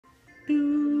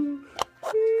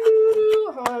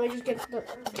let me just get the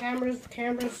camera's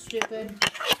stupid.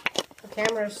 The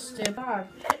camera's stupid. God.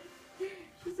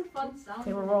 Just a fun sound.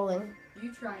 Okay, we're rolling.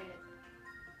 You try it.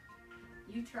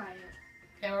 You try it.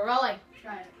 Okay, we're rolling.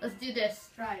 Try it. Let's do this.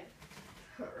 Try it.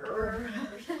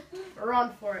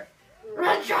 Run for it.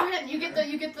 Run, Travis! You get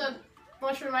the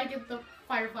mushroom, I get the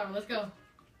fire flower. Let's go.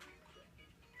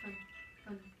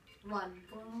 Run.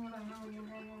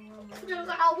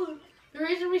 The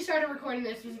reason we started recording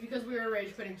this was because we were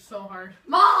rage quitting so hard.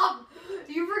 Mom!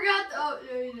 You forgot the... Oh,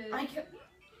 no, you didn't.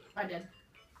 I did.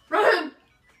 Run!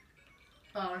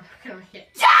 Oh, I'm gonna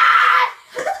hit. Dad!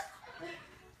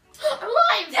 I'm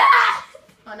alive! Dad!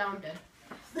 Oh, now I'm dead.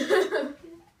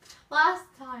 Last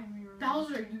time we were...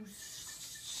 Bowser, you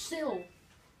still.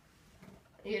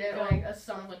 You did like a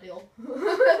son of a dill.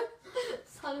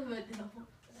 Son of a dill.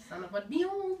 Son of a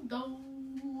dildo.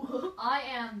 I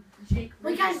am Jake Rubio.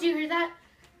 Wait, guys, do you hear that?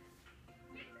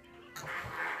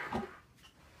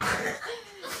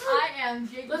 I am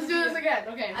Jake Let's Rubio. do this again.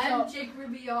 Okay, I'm Jake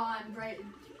Rubio. I'm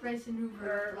Bryson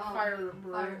Hoover. Fire.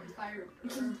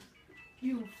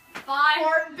 You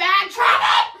Fire. bad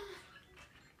Travis!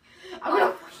 I'm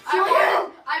gonna kill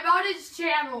you! I'm on his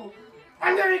channel.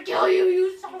 I'm gonna kill you,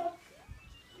 you son of...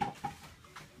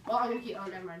 Well, I'm gonna keep... Oh,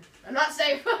 never mind. I'm not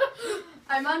safe.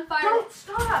 I'm on fire. Don't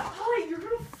stop! Holly, you're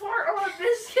gonna fart on a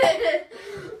biscuit!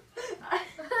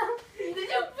 Did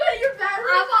you put your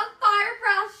battery? I'm on fire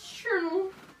Bryce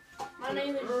channel. My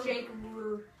name is Jake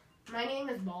Rubio. My name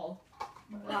is Ball.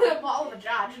 Ball of a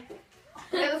judge.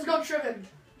 Okay, let's go Triven.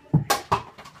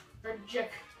 Or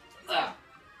Jick.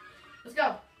 Let's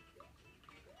go.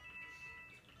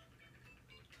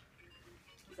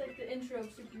 It's like the intro of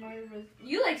Super Mario Bros.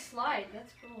 You like slide,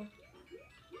 that's cool.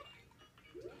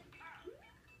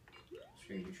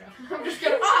 Screw you, Trav. I'm just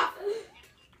gonna... Ah!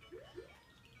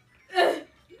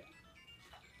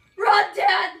 Run,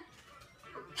 Dad!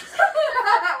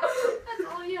 That's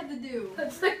all you had to do.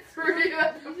 That's like 3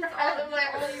 minutes. All you had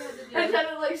to do. I had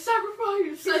to like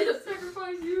sacrifice.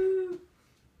 Sacrifice you.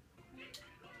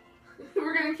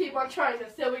 We're gonna keep on trying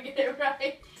this till we get it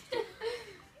right.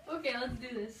 Okay, let's do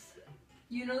this.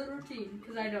 You know the routine,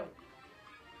 because I don't.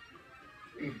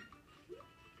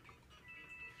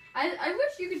 I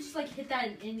wish you could just like hit that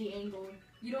in any angle.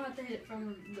 You don't have to hit it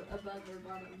from the above or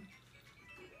bottom.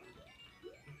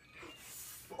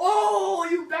 Oh,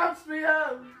 you bounced me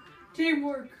up.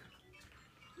 Teamwork.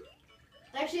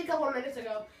 Actually, a couple of minutes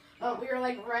ago, we were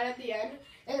like right at the end,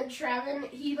 and then Travin,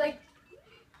 he like...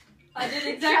 I did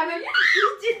exactly.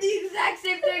 He did the exact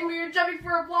same thing. We were jumping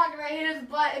for a block, and I hit his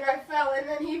butt, and I fell, and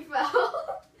then he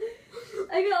fell.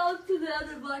 I got up to the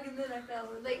other block, and then I fell.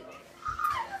 Like,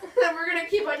 and we're gonna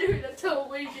keep on doing it until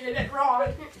we get it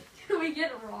wrong. we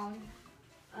get it wrong.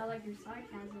 I like your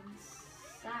sarcasm,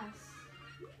 sass.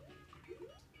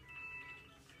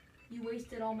 You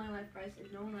wasted all my life, Bryce,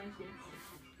 and no one likes you.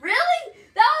 Really?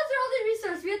 That was our only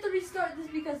resource. We have to restart this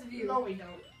because of you. No, we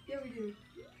don't. Yeah, we do.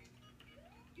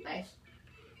 Nice.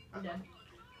 I'm dead.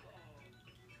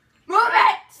 Move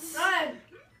it! Run!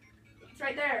 It's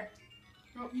right there.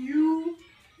 No, you.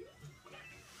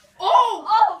 Oh!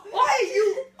 Oh! Why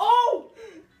you? Oh!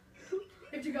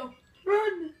 Where'd you go?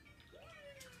 Run!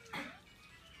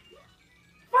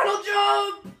 Final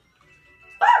jump!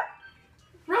 Ah!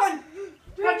 Run!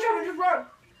 Run, Trevor, just run!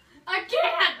 I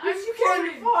can't! I'm Yes, you can.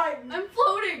 You're fine. I'm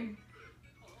floating.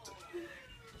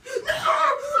 No!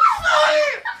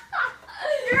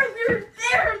 You're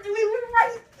there! We were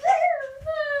right there!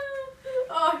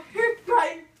 Oh, you're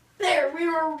right there! We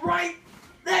were right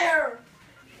there!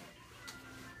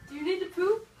 Do you need to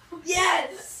poop?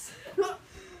 Yes!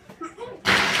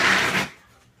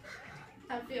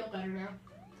 I feel better now.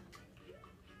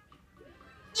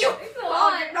 You!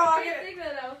 I'll get it. Take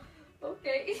that out.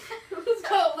 Okay. Let's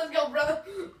go, brother.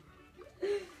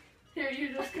 Here,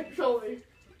 you just control me.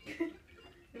 Here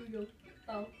we go.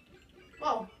 Oh.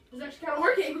 Whoa, it's actually kind of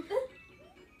working.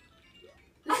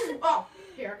 This is, oh,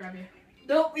 here, I'll grab you.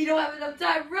 Nope, we don't have enough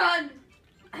time. Run!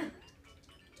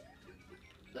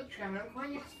 Look, Trevor, I'm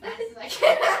going as fast as I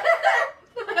can.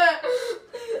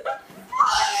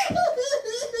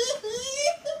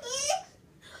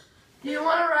 Do you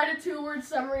want to write a 2-word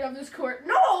summary of this course?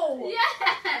 No! Yes!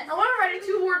 I want to write a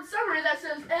 2-word summary that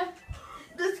says F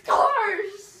this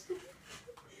course.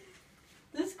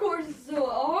 This course is so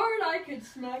hard I could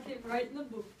smack it right in the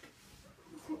boot.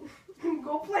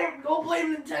 Go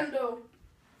blame Nintendo.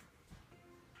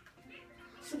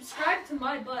 Subscribe to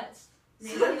my butts.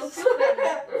 Maybe you'll feel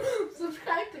better.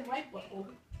 Subscribe to my butthole.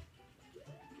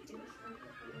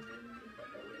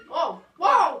 Whoa!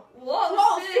 Whoa!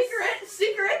 Whoa, sis.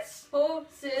 Secrets! Oh,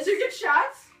 sis. Secret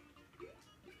shots?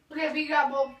 Okay, we got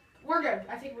both We're good.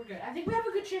 I think we're good. I think we have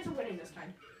a good chance of winning this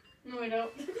time. No, we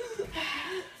don't.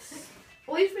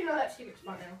 At least we know that secret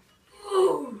spot now.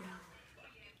 Ooh.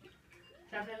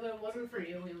 If it wasn't for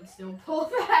you, we would still pull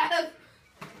that.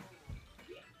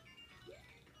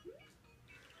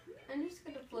 I'm just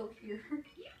gonna float here.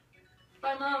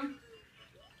 Bye, Mom.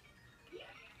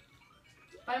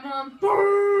 Bye, Mom.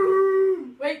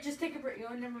 Boom! Wait, just take a break.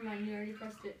 Oh, never mind. You already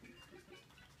pressed it.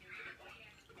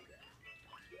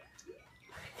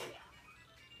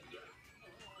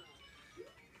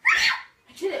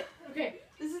 I did it. Okay.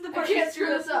 This is the I part. can't screw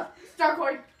this up. Star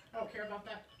coin. I don't care about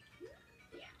that.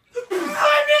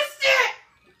 I missed it!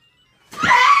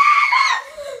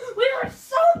 We were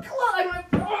so close. I went.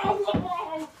 Oh.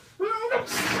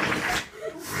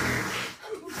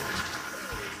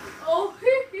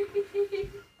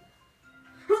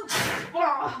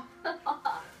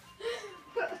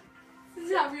 This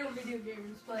is how real video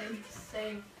gamers play.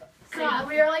 Same. God,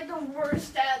 we are like the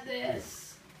worst at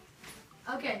this.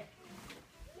 Okay.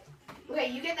 Okay,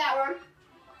 you get that one,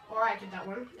 or I get that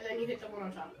one, and then you hit the one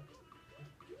on top.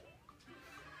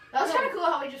 That was kind of cool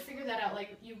how we just figured that out.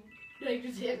 Like you, like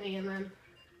just hit me, and then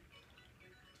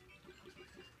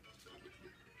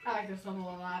I like this level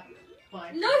a lot.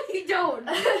 But No, you don't.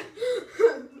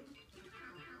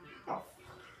 Oh.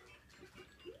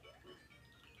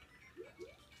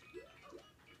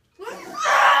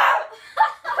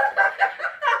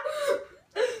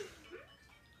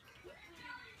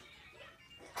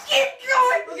 Keep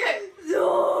going. Okay.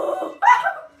 No.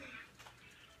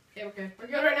 Okay, okay. We're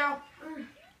good right now.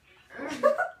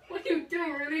 What are you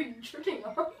doing? Really jerking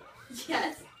off?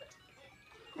 Yes.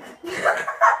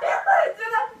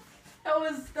 That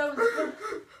was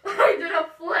I did a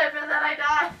flip and then I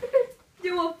died.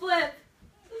 Do a flip.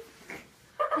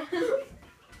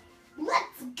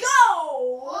 Let's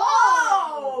go!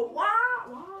 Whoa! Wow!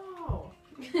 Wow!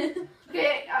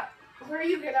 Okay, where are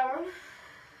you get that one?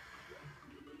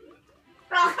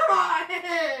 Oh, come on!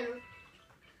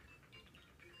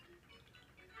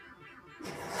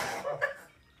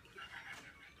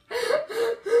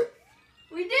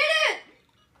 We did it!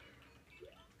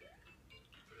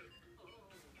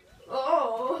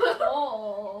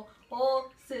 Oh! Oh,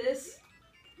 sis.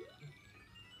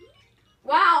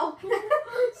 Wow.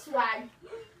 Swag.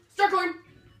 Start going!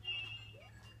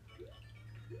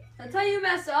 That's how you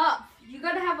mess up. You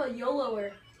gotta have a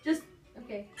YOLOer. Just,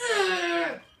 okay.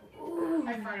 I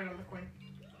farted on the coin.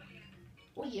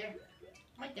 Oh yeah.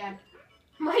 My dad.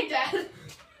 My dad.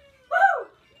 Woo!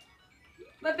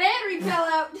 My battery fell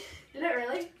out. Did it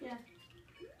really? Yeah.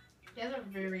 He has a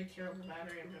very terrible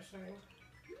battery, I'm just saying.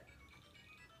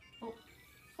 Oh.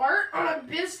 Fart on a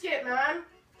biscuit, man!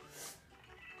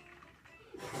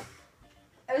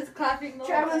 I was clapping the whole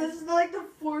Travis, time. this is like the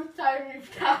 4th time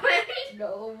you've done it.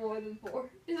 No, more than 4.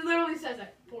 It literally says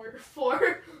that. Four.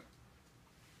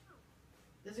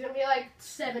 This is gonna be like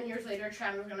 7 years later,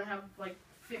 Travis is gonna have like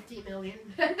 50 million.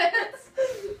 Okay,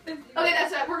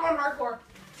 that's it. We're going hardcore.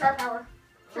 Sharp power.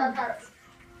 Sharp power.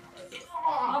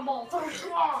 My balls.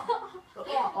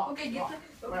 Okay, get it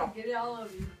all over you. Get it all over.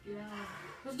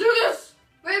 Let's do this!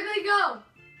 Where did they go?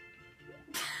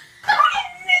 I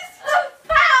missed the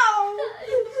foul!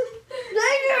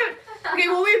 Dang it! Okay,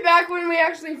 we'll be back when we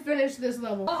actually finish this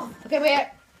level. Oh.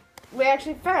 Okay, we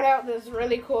actually found out this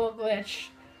really cool glitch.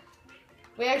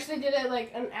 We actually did it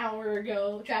like an hour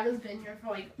ago. Travis been here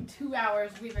for like 2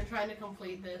 hours. We've been trying to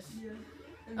complete this. Yeah.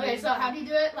 Okay, so how do you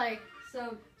do it? Like,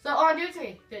 So do it to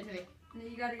me. Do it to me.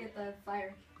 you gotta get the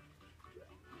fire.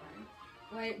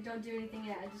 Wait, don't do anything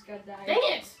yet. I just gotta die. Dang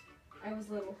it! I was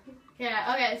little.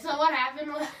 Yeah, okay, so what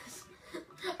happened was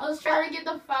I was trying to get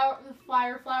the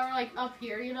fire flower like up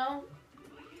here, you know?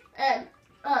 And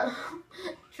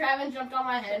Travis jumped on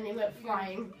my head and he went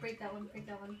flying. Break that one. Break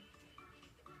that one.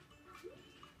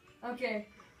 Okay.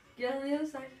 Get on the other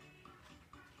side.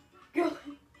 Go.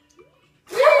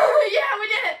 Yeah, we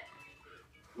did it!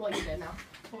 Well, you did now.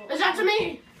 It's up to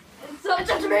me! It's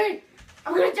up to me!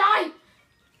 I'm gonna die!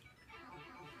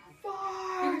 You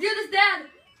can do this, Dad!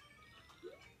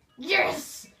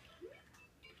 Yes!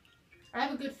 I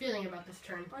have a good feeling about this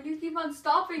turn. Why do you keep on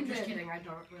stopping I'm just this? kidding, I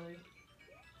don't really.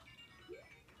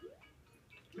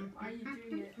 Why are you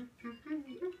doing it?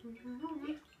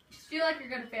 Just feel like you're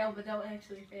gonna fail, but don't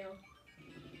actually fail.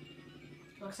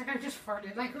 Looks like I just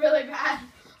farted, like really bad.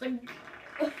 Like,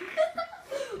 Look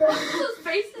at those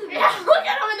faces. yeah, look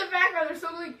at them in the background. They're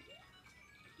so like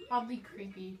oddly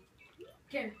creepy.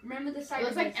 Okay, remember the side. It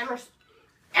looks like Emerson.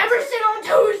 Emerson on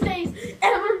Tuesdays.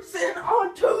 Emerson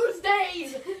on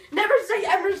Tuesdays. Never say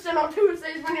Emerson on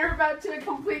Tuesdays when you're about to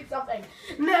complete something.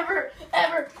 Never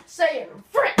ever say it.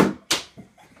 Frick.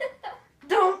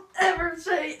 Don't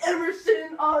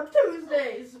Emerson on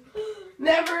Tuesdays.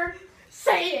 Never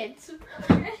say it.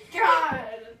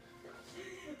 God.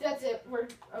 That's it. We're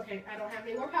okay. I don't have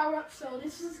any more power ups, so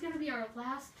this is gonna be our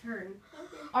last turn.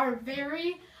 Okay. Our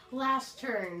very last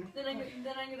turn. Then I'm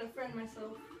gonna friend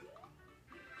myself.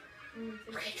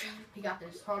 Okay, you got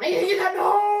this. Hold on. You got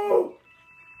no.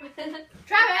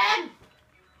 Travis.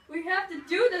 We have to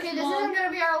do this. Okay, this isn't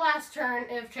gonna be our last turn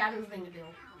if Travis being a deal.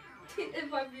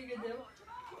 If I'm being a deal.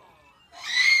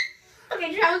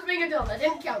 Okay, Travis being a dill. That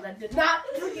didn't count. That did not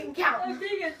freaking count. I'm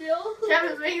being a dill.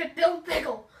 Travis being a dill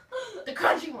pickle. The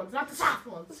crunchy ones, not the soft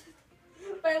ones.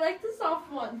 But I like the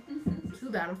soft one. Too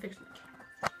bad, I'm fixing the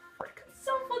camera. Frick.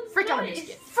 Soft one's Frick on a nice.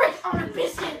 biscuit. Frick on a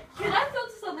biscuit. Can I throw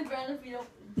this on the ground if you don't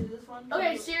do this one?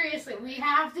 Okay, seriously, we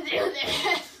have to do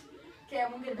this. Okay,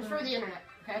 I'm gonna get It's for the internet,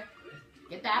 okay?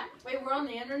 Get that? Wait, we're on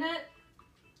the internet?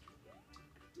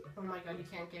 Oh my god, you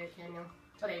can't get it, can you?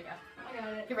 Oh, there you go. I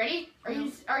got it. Okay, ready?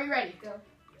 Are you ready? Go.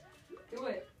 Do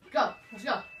it. Go. Let's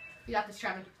go. You got this,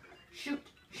 Travis. Shoot.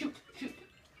 Shoot. Shoot.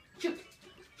 Shoot.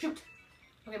 Shoot.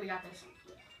 Okay, we got this.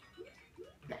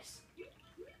 Nice.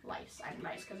 Lice. I'm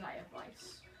nice because I have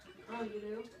lice. Oh, you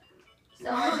do? So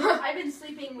I've been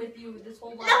sleeping with you this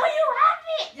whole life. No, you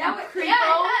haven't! Yeah, You yeah, creepo.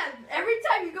 I have. Every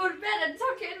time you go to bed, I'm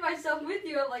talking myself with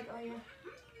you. I'm like, oh yeah.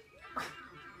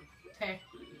 Okay,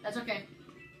 that's okay.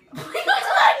 You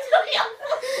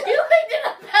licked in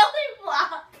a belly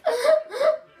flop.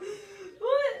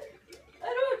 What? I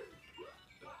don't.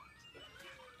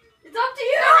 It's up to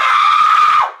you.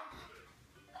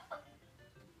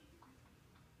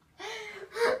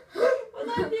 Well,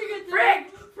 I think it's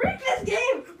Frick this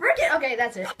game. Frick it. Okay,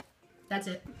 that's it. That's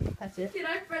it. That's it. Can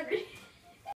I friend me?